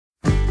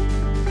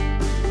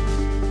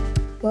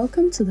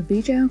Welcome to the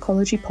VJ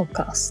Oncology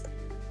podcast.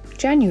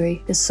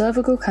 January is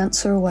Cervical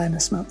Cancer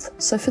Awareness Month,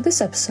 so for this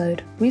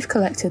episode, we've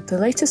collected the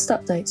latest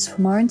updates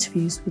from our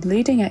interviews with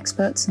leading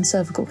experts in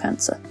cervical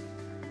cancer.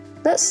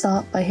 Let's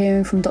start by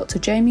hearing from Dr.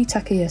 Jamie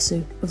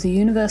Takayasu of the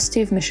University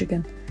of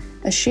Michigan,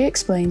 as she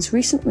explains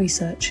recent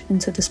research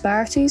into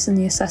disparities in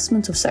the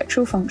assessment of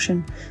sexual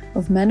function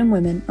of men and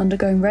women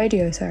undergoing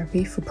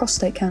radiotherapy for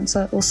prostate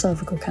cancer or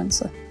cervical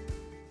cancer.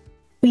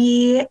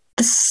 The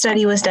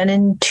study was done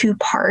in two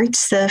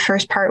parts. The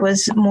first part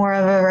was more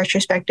of a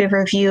retrospective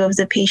review of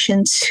the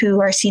patients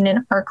who are seen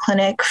in our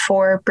clinic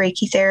for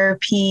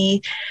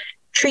brachytherapy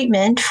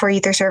treatment for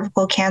either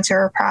cervical cancer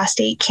or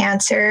prostate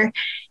cancer.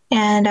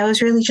 And I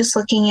was really just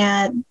looking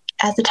at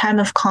the time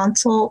of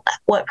consult,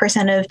 what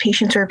percent of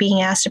patients were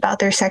being asked about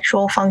their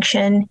sexual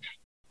function.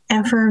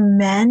 And for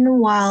men,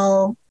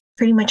 while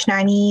pretty much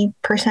 90%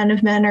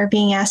 of men are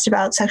being asked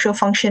about sexual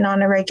function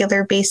on a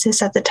regular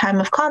basis at the time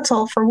of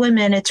consult, for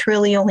women, it's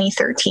really only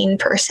 13%.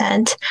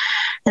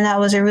 And that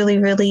was a really,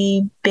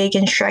 really big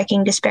and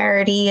striking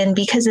disparity. And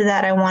because of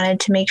that, I wanted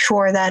to make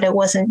sure that it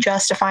wasn't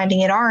just a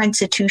finding at our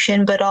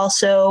institution, but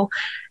also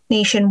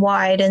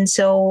nationwide. And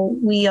so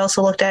we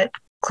also looked at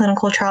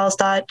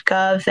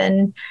clinicaltrials.gov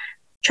and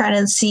trying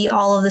to see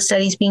all of the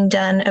studies being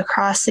done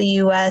across the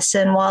U.S.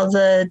 And while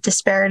the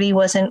disparity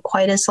wasn't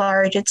quite as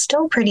large, it's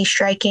still pretty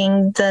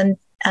striking. The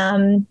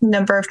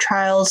number of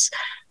trials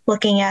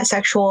looking at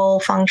sexual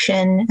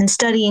function and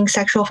studying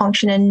sexual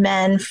function in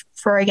men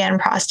for, again,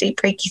 prostate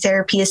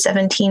brachytherapy is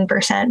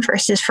 17%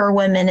 versus for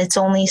women, it's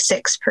only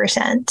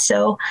 6%.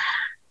 So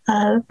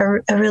a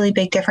really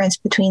big difference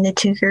between the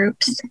two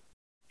groups.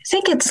 I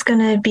think it's going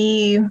to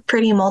be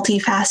pretty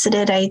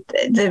multifaceted.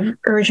 The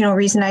original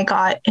reason I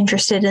got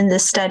interested in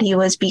this study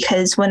was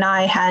because when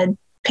I had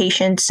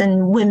patients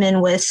and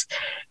women with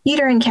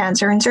uterine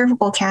cancer and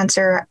cervical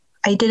cancer,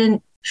 I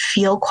didn't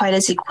feel quite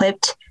as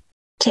equipped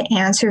to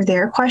answer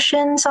their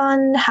questions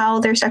on how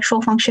their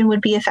sexual function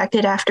would be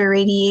affected after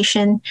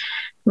radiation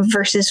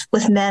versus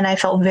with men. I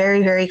felt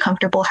very, very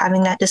comfortable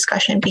having that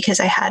discussion because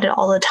I had it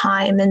all the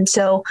time. And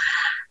so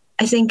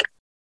I think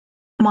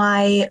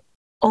my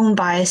own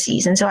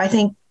biases. And so I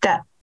think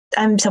that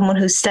I'm someone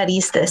who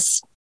studies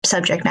this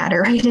subject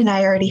matter, right? And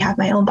I already have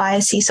my own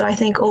biases. So I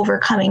think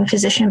overcoming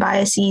physician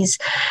biases,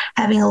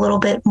 having a little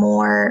bit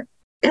more,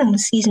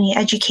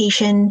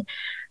 education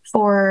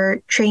for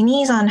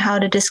trainees on how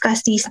to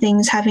discuss these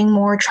things, having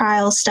more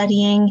trials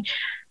studying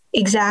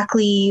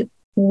exactly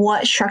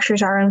what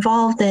structures are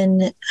involved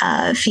in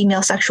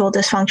female sexual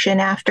dysfunction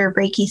after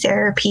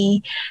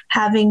brachytherapy,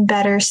 having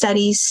better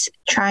studies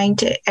trying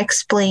to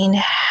explain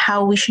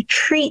how we should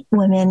treat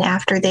women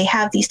after they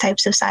have these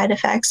types of side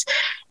effects.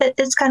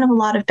 It's kind of a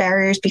lot of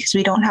barriers because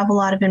we don't have a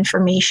lot of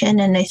information.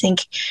 And I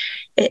think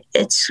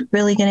it's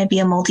really going to be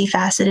a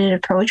multifaceted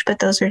approach, but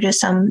those are just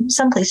some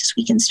places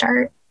we can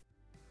start.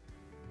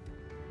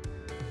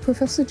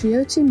 Professor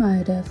Jyoti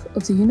Mahadev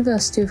of the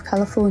University of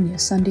California,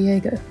 San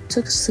Diego,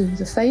 took us through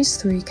the Phase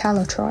 3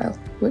 CALA trial,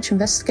 which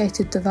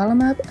investigated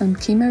durvalumab and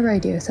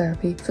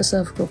chemoradiotherapy for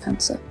cervical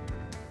cancer.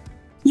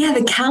 Yeah,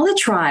 the CALA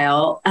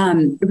trial,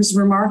 it was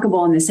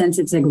remarkable in the sense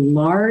it's a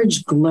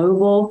large,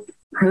 global,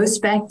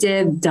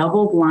 prospective,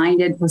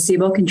 double-blinded,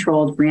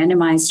 placebo-controlled,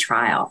 randomized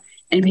trial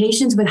in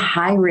patients with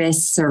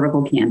high-risk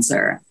cervical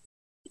cancer.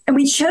 And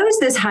we chose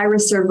this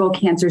high-risk cervical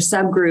cancer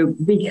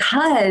subgroup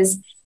because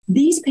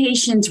these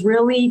patients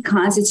really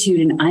constitute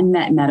an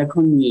unmet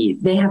medical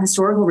need. They have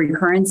historical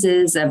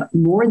recurrences of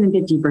more than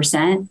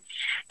 50%.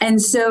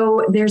 And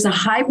so there's a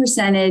high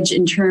percentage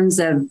in terms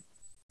of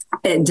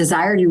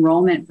desired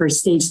enrollment for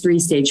stage 3,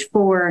 stage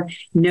 4,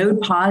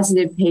 node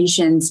positive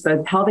patients,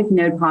 both pelvic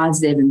node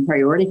positive and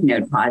preaortic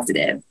node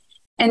positive.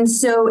 And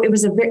so it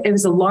was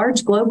a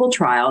large global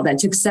trial that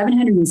took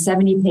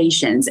 770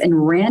 patients and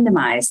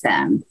randomized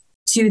them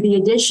to the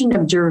addition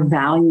of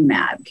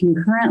durvalumab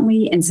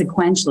concurrently and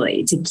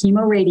sequentially to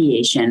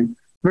chemoradiation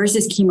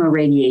versus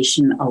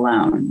chemoradiation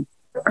alone.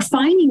 Our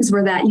findings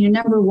were that,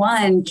 number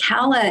one,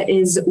 CALA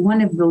is one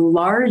of the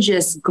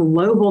largest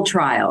global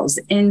trials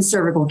in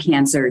cervical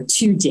cancer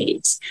to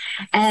date.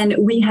 And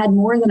we had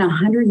more than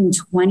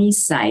 120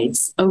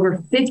 sites,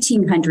 over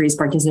 15 countries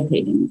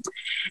participating.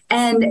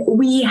 And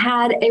we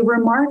had a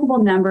remarkable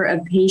number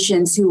of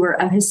patients who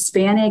were of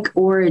Hispanic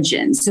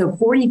origin. So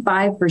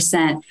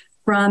 45%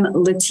 from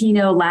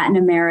Latino, Latin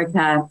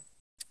America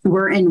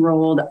were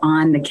enrolled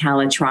on the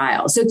CALA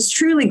trial. So it's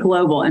truly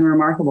global and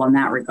remarkable in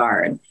that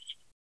regard.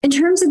 In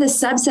terms of the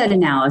subset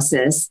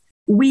analysis,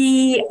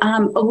 we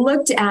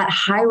looked at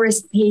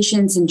high-risk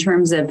patients in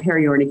terms of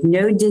periaortic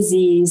node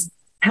disease,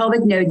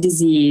 pelvic node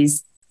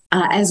disease,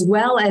 as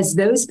well as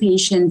those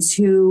patients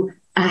who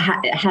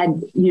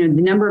had the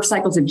number of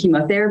cycles of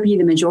chemotherapy.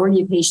 The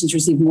majority of patients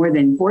received more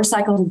than 4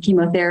 cycles of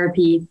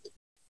chemotherapy.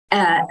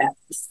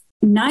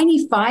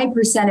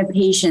 95% of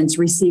patients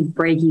receive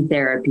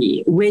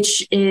brachytherapy,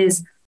 which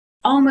is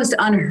almost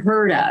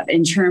unheard of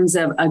in terms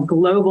of a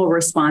global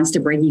response to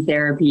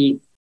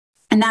brachytherapy.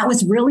 And that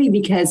was really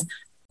because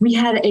we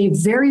had a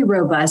very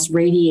robust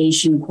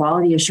radiation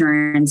quality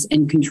assurance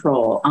and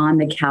control on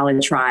the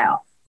CALA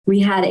trial.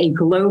 We had a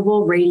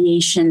global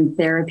radiation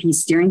therapy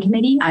steering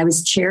committee. I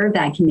was chair of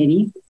that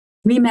committee.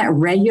 We met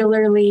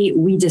regularly.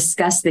 We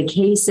discussed the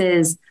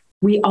cases.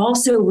 We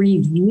also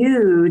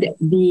reviewed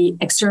the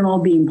external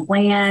beam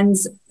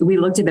plans. We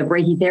looked at the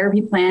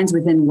brachytherapy plans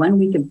within 1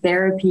 week of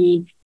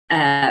therapy,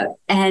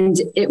 and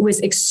it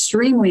was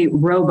extremely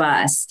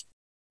robust.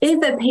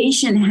 If a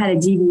patient had a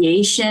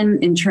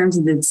deviation in terms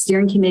of the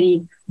steering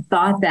committee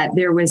thought that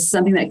there was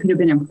something that could have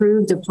been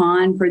improved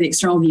upon for the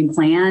external beam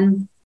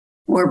plan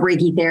or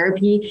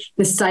brachytherapy,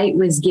 the site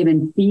was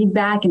given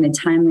feedback in a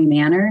timely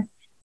manner.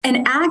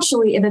 And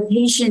actually, if a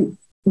patient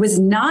was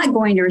not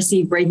going to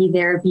receive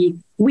brachytherapy,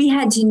 we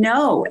had to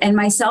know. And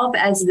myself,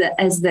 as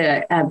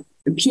the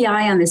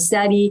PI on the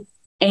study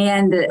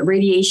and the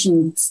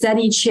radiation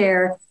study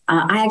chair,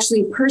 I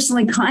actually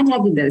personally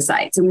contacted those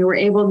sites, and we were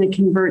able to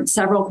convert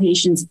several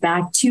patients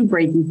back to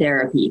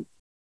brachytherapy.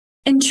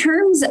 In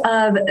terms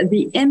of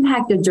the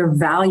impact of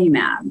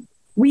durvalumab,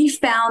 we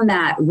found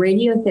that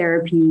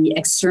radiotherapy,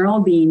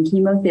 external beam,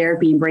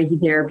 chemotherapy, and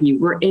brachytherapy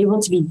were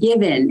able to be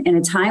given in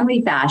a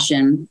timely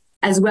fashion,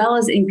 as well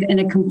as in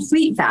a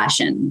complete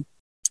fashion.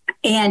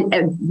 And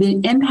the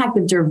impact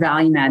of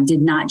durvalumab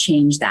did not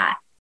change that.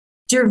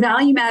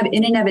 Durvalumab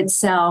in and of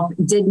itself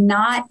did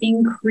not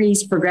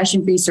increase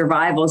progression-free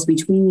survivals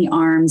between the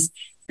arms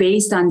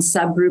based on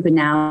subgroup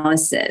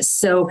analysis.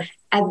 So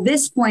at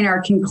this point,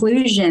 our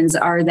conclusions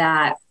are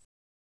that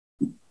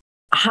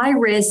high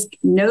risk,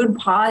 node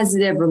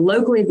positive, or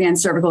locally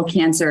advanced cervical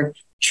cancer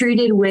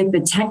treated with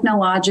the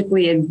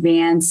technologically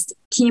advanced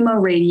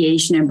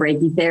chemoradiation and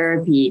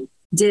brachytherapy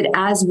did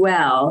as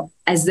well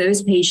as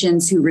those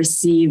patients who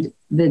received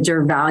the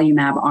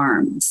durvalumab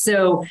arm.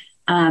 So,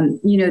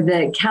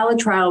 the CALA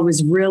trial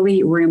was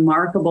really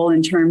remarkable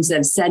in terms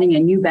of setting a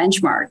new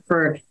benchmark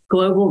for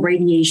global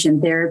radiation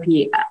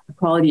therapy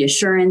quality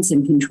assurance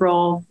and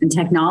control and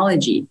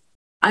technology.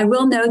 I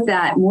will note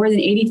that more than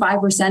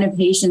 85% of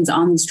patients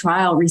on this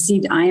trial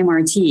received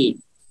IMRT,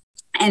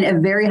 and a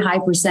very high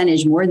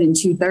percentage, more than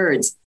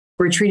 2/3,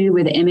 were treated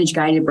with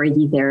image-guided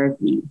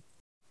brachytherapy.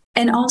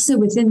 And also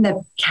within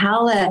the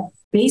CALA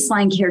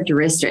baseline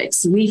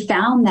characteristics, we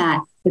found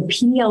that the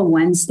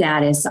PD-L1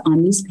 status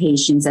on these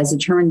patients, as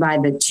determined by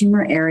the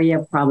tumor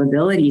area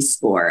probability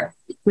score,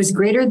 was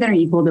greater than or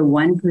equal to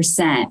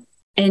 1%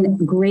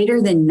 and greater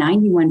than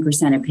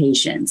 91% of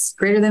patients,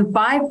 greater than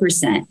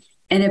 5%,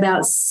 and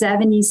about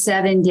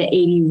 77 to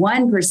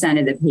 81%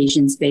 of the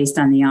patients based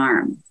on the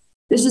arm.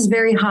 This is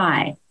very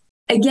high.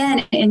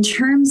 Again, in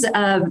terms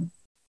of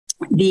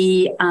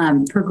the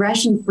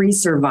progression-free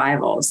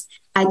survivals,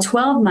 at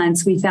 12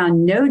 months, we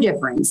found no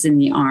difference in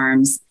the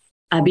arms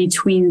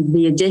between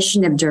the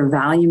addition of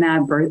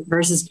durvalumab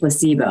versus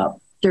placebo.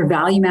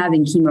 Durvalumab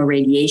and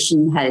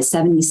chemoradiation had a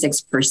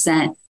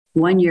 76%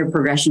 1-year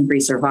progression-free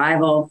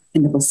survival,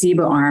 and the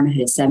placebo arm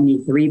had a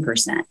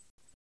 73%.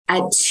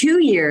 At 2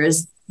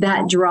 years,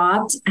 that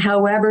dropped.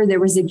 However, there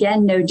was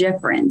again no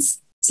difference.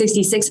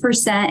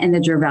 66% in the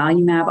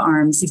durvalumab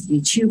arm,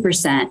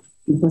 62%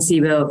 in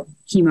placebo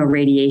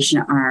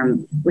chemoradiation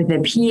arm, with a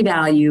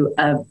p-value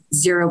of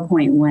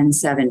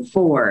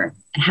 0.174,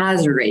 a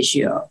hazard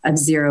ratio of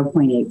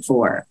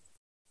 0.84.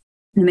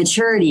 The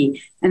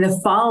maturity and the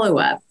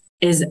follow-up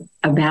is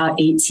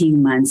about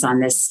 18 months on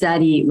this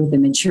study, with the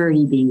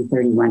maturity being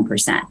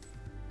 31%.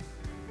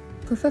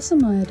 Professor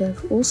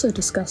Mayadev also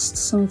discussed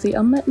some of the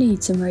unmet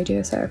needs in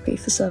radiotherapy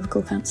for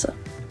cervical cancer.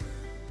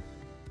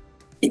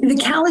 The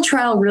CALA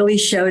trial really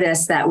showed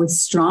us that with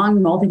strong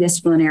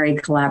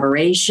multidisciplinary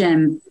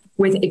collaboration,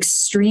 with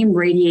extreme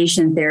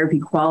radiation therapy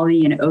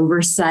quality and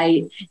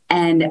oversight,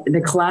 and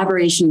the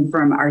collaboration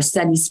from our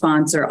study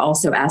sponsor,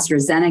 also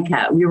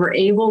AstraZeneca, we were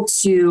able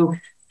to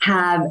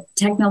have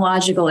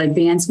technological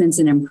advancements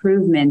and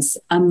improvements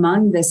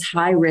among this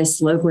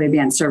high-risk locally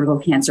advanced cervical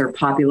cancer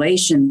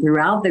population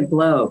throughout the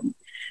globe.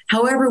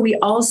 However, we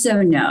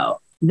also know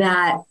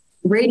that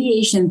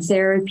radiation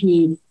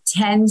therapy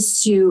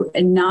tends to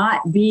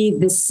not be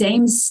the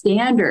same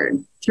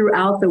standard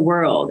throughout the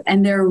world.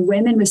 And there are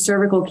women with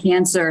cervical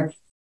cancer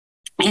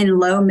in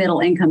low middle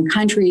income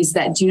countries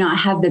that do not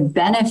have the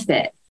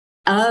benefit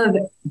of,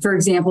 for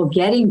example,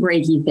 getting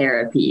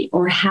brachytherapy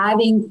or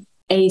having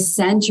a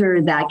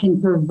center that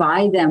can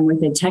provide them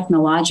with the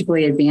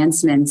technologically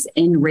advancements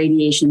in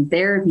radiation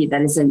therapy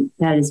that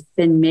has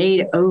been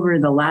made over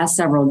the last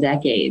several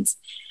decades.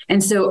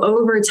 And so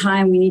over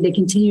time, we need to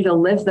continue to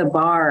lift the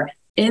bar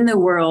in the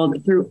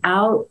world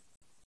throughout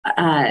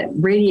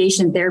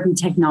radiation therapy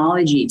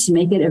technology to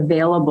make it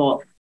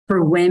available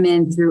for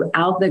women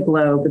throughout the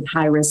globe with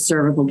high-risk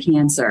cervical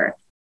cancer.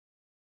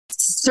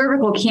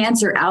 Cervical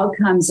cancer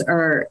outcomes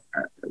are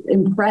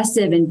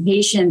impressive in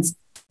patients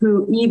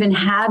who even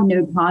have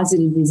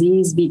node-positive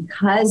disease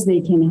because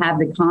they can have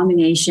the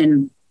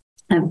combination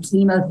of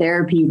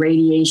chemotherapy,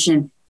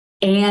 radiation,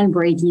 and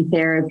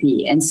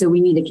brachytherapy. And so we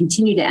need to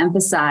continue to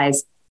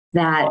emphasize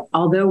that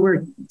although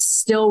we're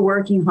still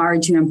working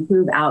hard to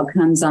improve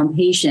outcomes on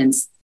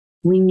patients,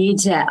 we need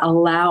to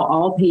allow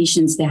all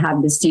patients to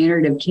have the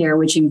standard of care,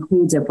 which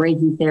includes a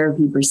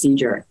brachytherapy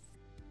procedure.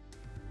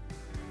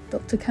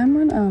 Dr.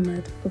 Kamran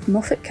Ahmed of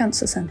Moffitt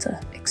Cancer Center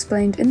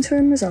explained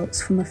interim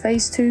results from a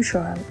Phase 2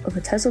 trial of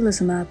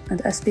atezolizumab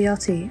and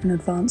SBRT in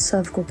advanced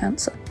cervical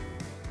cancer.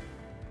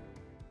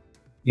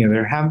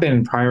 There have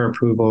been prior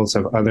approvals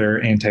of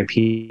other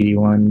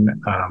anti-PD-1,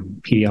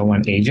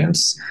 PD-L1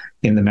 agents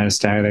in the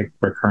metastatic,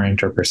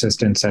 recurrent, or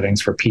persistent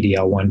settings for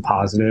PD-L1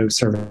 positive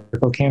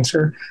cervical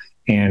cancer.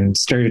 And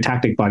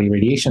stereotactic body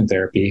radiation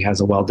therapy has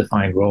a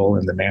well-defined role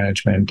in the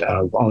management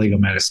of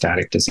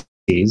oligometastatic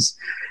disease.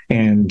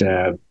 And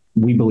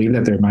we believe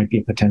that there might be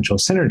a potential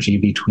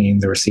synergy between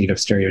the receipt of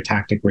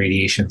stereotactic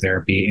radiation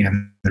therapy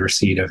and the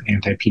receipt of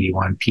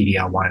anti-PD-1,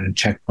 PD-L1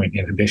 checkpoint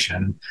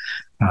inhibition.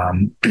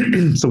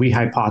 So we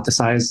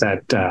hypothesized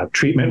that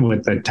treatment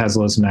with the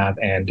atezolizumab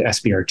and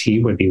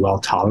SBRT would be well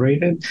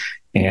tolerated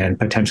and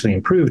potentially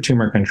improve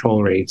tumor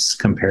control rates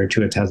compared to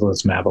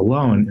atezolizumab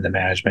alone in the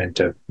management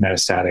of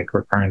metastatic,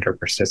 recurrent, or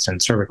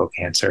persistent cervical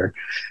cancer.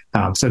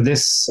 So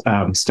this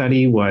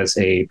study was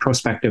a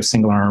prospective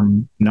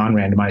single-arm,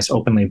 non-randomized,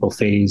 open-label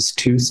Phase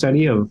 2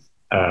 study of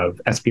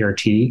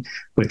SBRT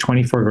with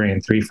 24 Gray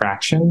and 3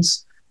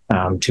 fractions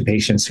to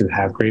patients who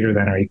have greater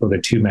than or equal to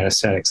 2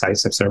 metastatic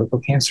sites of cervical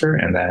cancer.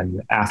 And then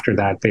after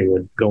that, they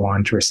would go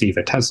on to receive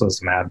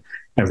atezolizumab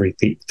every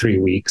 3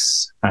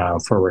 weeks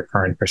for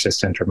recurrent,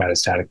 persistent, or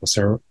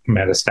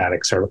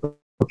metastatic cervical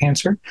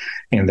cancer.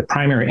 And the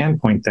primary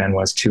endpoint then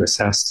was to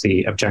assess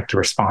the objective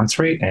response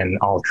rate in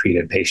all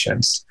treated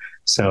patients.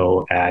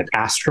 So at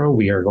ASTRO,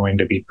 we are going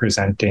to be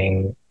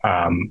presenting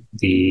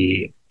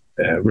the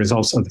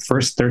results of the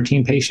first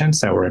 13 patients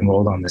that were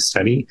enrolled on this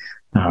study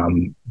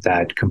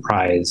that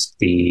comprised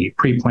the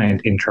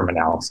pre-planned interim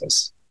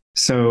analysis.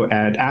 So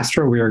at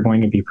ASTRO, we are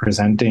going to be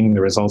presenting the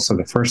results of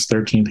the first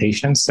 13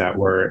 patients that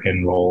were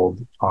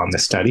enrolled on the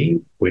study,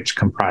 which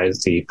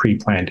comprised the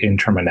pre-planned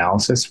interim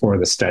analysis for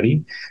the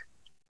study.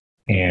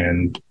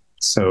 And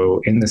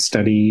so in the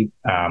study,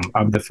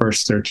 of the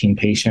first 13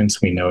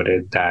 patients, we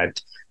noted that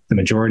the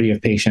majority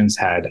of patients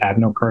had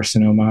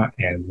adenocarcinoma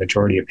and the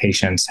majority of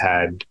patients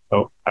had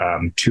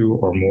 2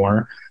 or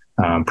more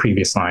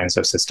previous lines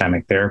of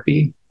systemic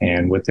therapy.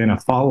 And within a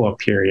follow-up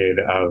period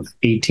of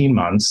 18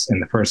 months in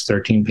the first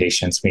 13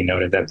 patients, we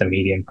noted that the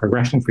median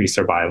progression-free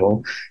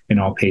survival in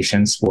all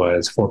patients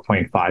was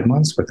 4.5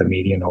 months with a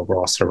median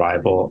overall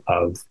survival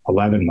of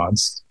 11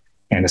 months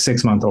and a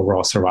 6-month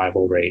overall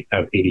survival rate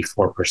of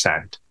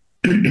 84%.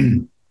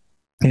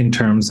 In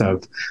terms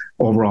of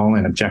overall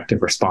and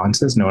objective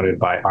responses noted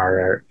by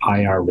our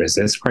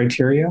IR-RECIST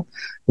criteria,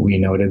 we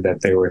noted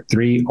that there were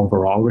 3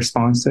 overall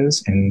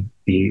responses in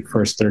the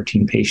first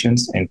 13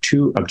 patients and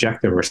 2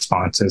 objective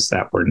responses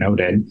that were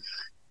noted,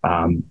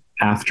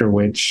 after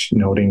which,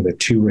 noting the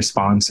 2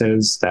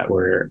 responses that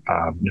were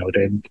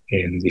noted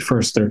in the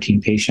first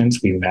 13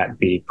 patients, we met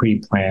the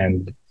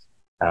pre-planned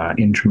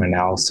interim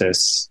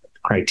analysis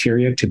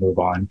criteria to move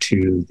on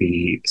to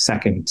the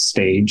second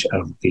stage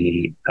of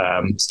the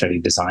study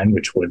design,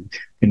 which would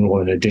enroll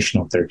an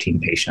additional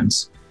 13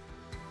 patients.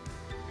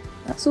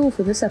 That's all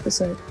for this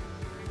episode.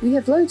 We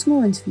have loads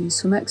more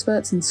interviews from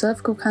experts in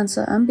cervical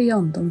cancer and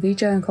beyond on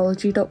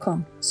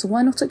vjoncology.com, so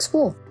why not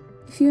explore?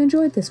 If you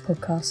enjoyed this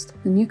podcast,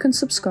 then you can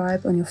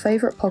subscribe on your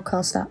favourite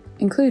podcast app,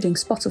 including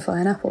Spotify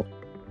and Apple,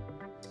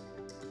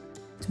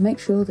 to make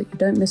sure that you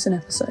don't miss an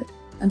episode.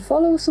 And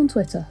follow us on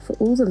Twitter for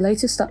all the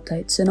latest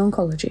updates in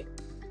oncology.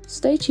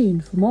 Stay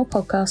tuned for more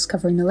podcasts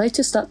covering the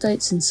latest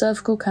updates in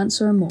cervical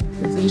cancer and more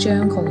with VJ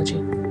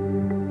Oncology.